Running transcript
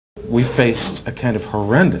We faced a kind of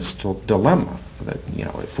horrendous dilemma that,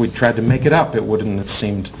 if we tried to make it up, it wouldn't have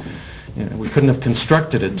seemed, we couldn't have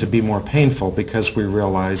constructed it to be more painful, because we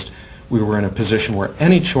realized we were in a position where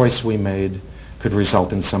any choice we made could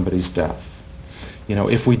result in somebody's death.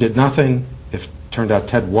 If we did nothing, if it turned out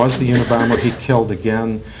Ted was the Unabomber he killed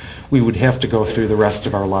again, we would have to go through the rest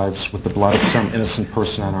of our lives with the blood of some innocent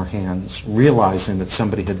person on our hands, realizing that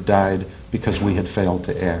somebody had died because we had failed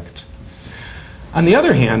to act. On the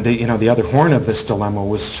other hand, the other horn of this dilemma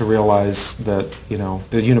was to realize that, the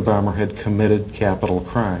Unabomber had committed capital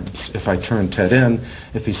crimes. If I turn Ted in,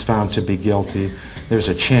 if he's found to be guilty, there's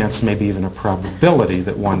a chance, maybe even a probability,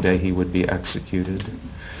 that one day he would be executed.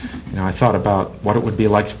 I thought about what it would be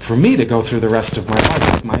like for me to go through the rest of my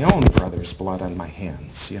life with my own brother's blood on my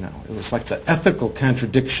hands. It was like the ethical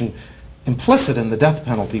contradiction implicit in the death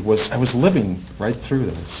penalty was I was living right through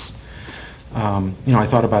this. I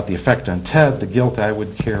thought about the effect on Ted, the guilt I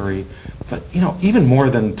would carry, but even more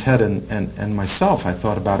than Ted and myself, I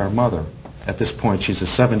thought about our mother. At this point, she's a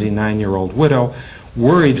 79-year-old widow,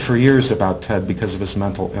 worried for years about Ted because of his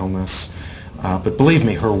mental illness. But believe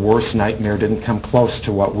me, her worst nightmare didn't come close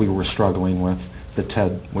to what we were struggling with, that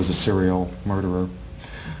Ted was a serial murderer.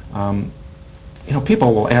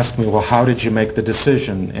 People will ask me, well, how did you make the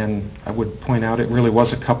decision? And I would point out it really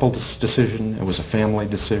was a couple's decision. It was a family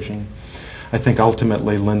decision. I think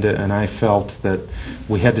ultimately Linda and I felt that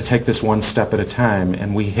we had to take this one step at a time,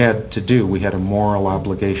 and we had a moral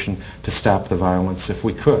obligation to stop the violence if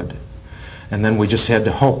we could. And then we just had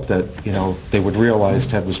to hope that, they would realize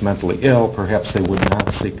Ted was mentally ill. Perhaps they would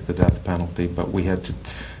not seek the death penalty, but we had to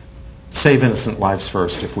save innocent lives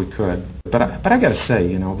first if we could. But I got to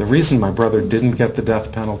say, the reason my brother didn't get the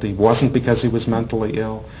death penalty wasn't because he was mentally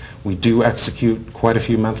ill. We do execute quite a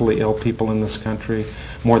few mentally ill people in this country,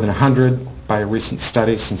 more than 100 by a recent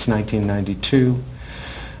study since 1992.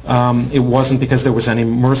 It wasn't because there was any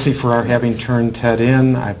mercy for our having turned Ted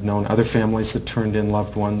in. I've known other families that turned in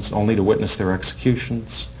loved ones only to witness their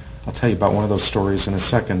executions. I'll tell you about one of those stories in a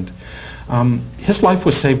second. His life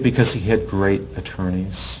was saved because he had great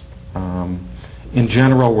attorneys. In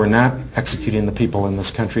general, we're not executing the people in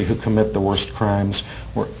this country who commit the worst crimes.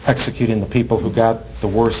 We're executing the people who got the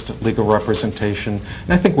worst legal representation.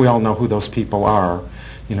 And I think we all know who those people are.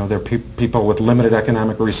 They're people with limited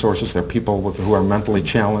economic resources. They're people who are mentally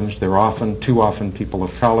challenged. They're too often people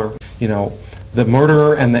of color. The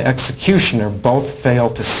murderer and the executioner both fail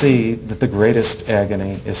to see that the greatest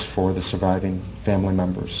agony is for the surviving family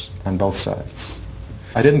members on both sides.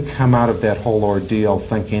 I didn't come out of that whole ordeal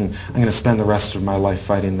thinking I'm going to spend the rest of my life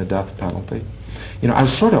fighting the death penalty. I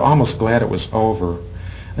was sort of almost glad it was over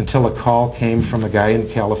until a call came from a guy in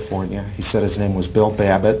California. He said his name was Bill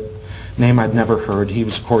Babbitt, name I'd never heard. He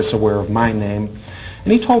was, of course, aware of my name.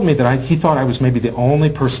 And he told me that he thought I was maybe the only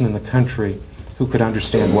person in the country who could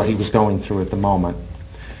understand what he was going through at the moment.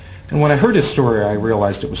 And when I heard his story, I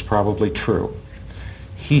realized it was probably true.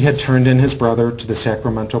 He had turned in his brother to the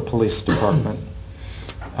Sacramento Police Department.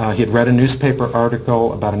 He had read a newspaper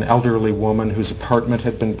article about an elderly woman whose apartment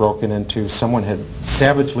had been broken into. Someone had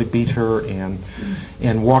savagely beat her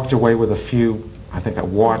and walked away with a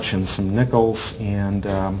watch and some nickels. And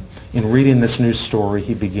in reading this news story,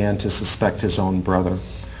 he began to suspect his own brother,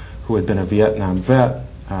 who had been a Vietnam vet,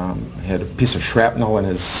 had a piece of shrapnel in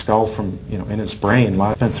his skull in his brain.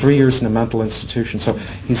 Spent 3 years in a mental institution. So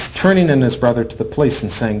he's turning in his brother to the police and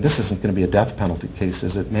saying, this isn't going to be a death penalty case,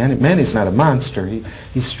 is it? Manny's not a monster.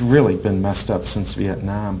 He's really been messed up since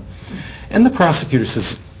Vietnam. And the prosecutor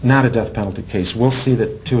says, not a death penalty case. We'll see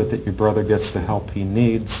to it that your brother gets the help he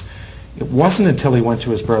needs. It wasn't until he went to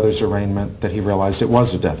his brother's arraignment that he realized it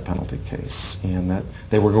was a death penalty case and that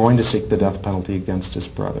they were going to seek the death penalty against his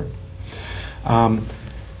brother.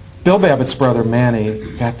 Bill Babbitt's brother,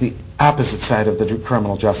 Manny, got the opposite side of the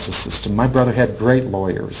criminal justice system. My brother had great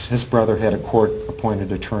lawyers. His brother had a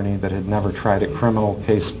court-appointed attorney that had never tried a criminal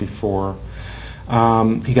case before.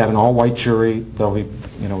 He got an all-white jury, though he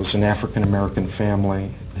was an African-American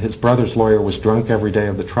family. His brother's lawyer was drunk every day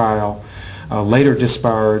of the trial, later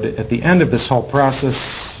disbarred. At the end of this whole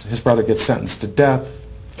process, his brother gets sentenced to death.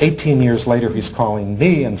 18 years later, he's calling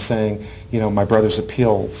me and saying, my brother's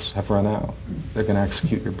appeals have run out. They're going to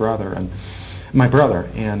execute your brother. And my brother,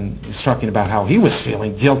 and he's talking about how he was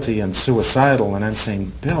feeling guilty and suicidal. And I'm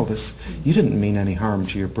saying, Bill, you didn't mean any harm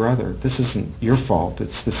to your brother. This isn't your fault.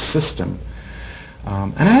 It's the system.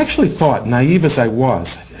 And I actually thought, naive as I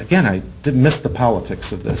was, again, I did miss the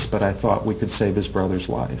politics of this, but I thought we could save his brother's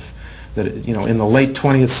life. That, in the late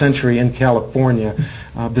 20th century in California,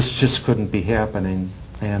 this just couldn't be happening.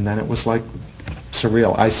 And then it was like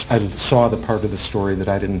surreal. I saw the part of the story that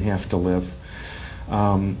I didn't have to live.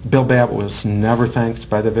 Bill Babbitt was never thanked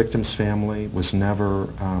by the victim's family, was never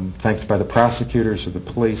thanked by the prosecutors or the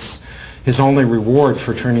police. His only reward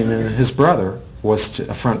for turning in his brother was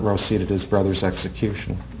a front row seat at his brother's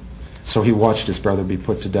execution. So he watched his brother be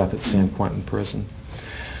put to death at San Quentin Prison.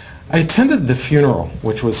 I attended the funeral,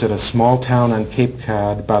 which was at a small town on Cape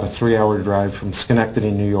Cod, about a 3-hour drive from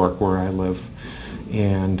Schenectady, New York, where I live.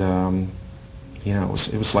 And you know,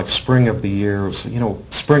 it was like spring of the year. It was, you know,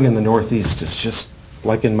 spring in the Northeast is just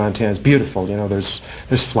like in Montana. It's beautiful. You know, there's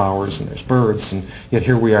flowers and there's birds, and yet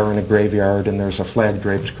here we are in a graveyard, and there's a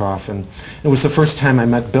flag-draped coffin. It was the first time I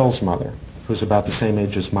met Bill's mother, who was about the same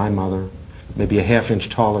age as my mother, maybe a half-inch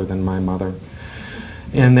taller than my mother.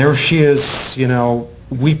 And there she is, you know,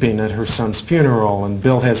 weeping at her son's funeral, and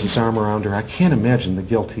Bill has his arm around her. I can't imagine the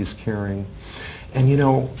guilt he's carrying. And you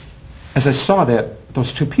know, as I saw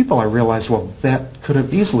those two people, I realized, well, that could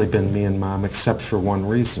have easily been me and Mom, except for one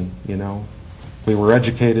reason, you know. We were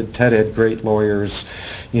educated. Ted had great lawyers.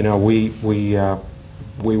 You know, we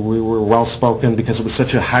were well-spoken because it was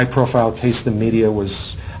such a high-profile case. The media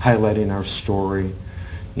was highlighting our story.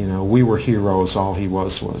 You know, we were heroes. All he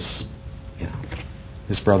was, you know,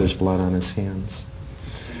 his brother's blood on his hands.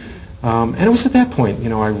 And it was at that point, you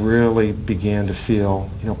know, I really began to feel,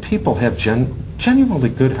 you know, people have genuinely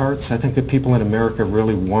good hearts. I think that people in America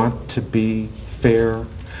really want to be fair.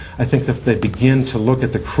 I think that if they begin to look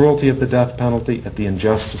at the cruelty of the death penalty, at the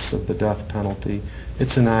injustice of the death penalty,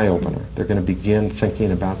 it's an eye-opener. They're going to begin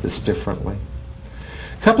thinking about this differently.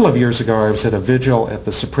 A couple of years ago, I was at a vigil at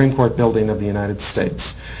the Supreme Court building of the United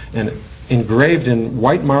States, and engraved in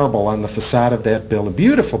white marble on the facade of that building, a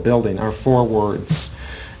beautiful building, are 4 words.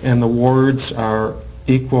 And the words are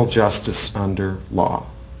equal justice under law.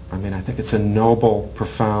 I mean, I think it's a noble,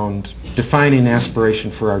 profound, defining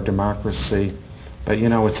aspiration for our democracy. But you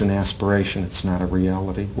know, it's an aspiration, it's not a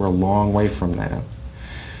reality. We're a long way from that.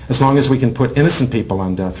 As long as we can put innocent people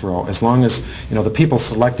on death row, as long as, you know, the people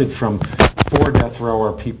selected for death row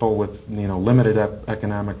are people with, you know, limited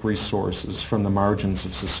economic resources from the margins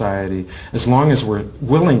of society, as long as we're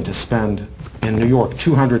willing to spend in New York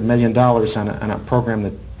 $200 million on a program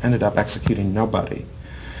that ended up executing nobody,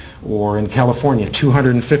 or in California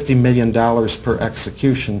 $250 million per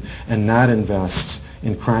execution, and not invest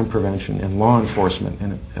in crime prevention, in law enforcement,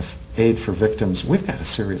 and aid for victims, we've got a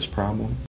serious problem.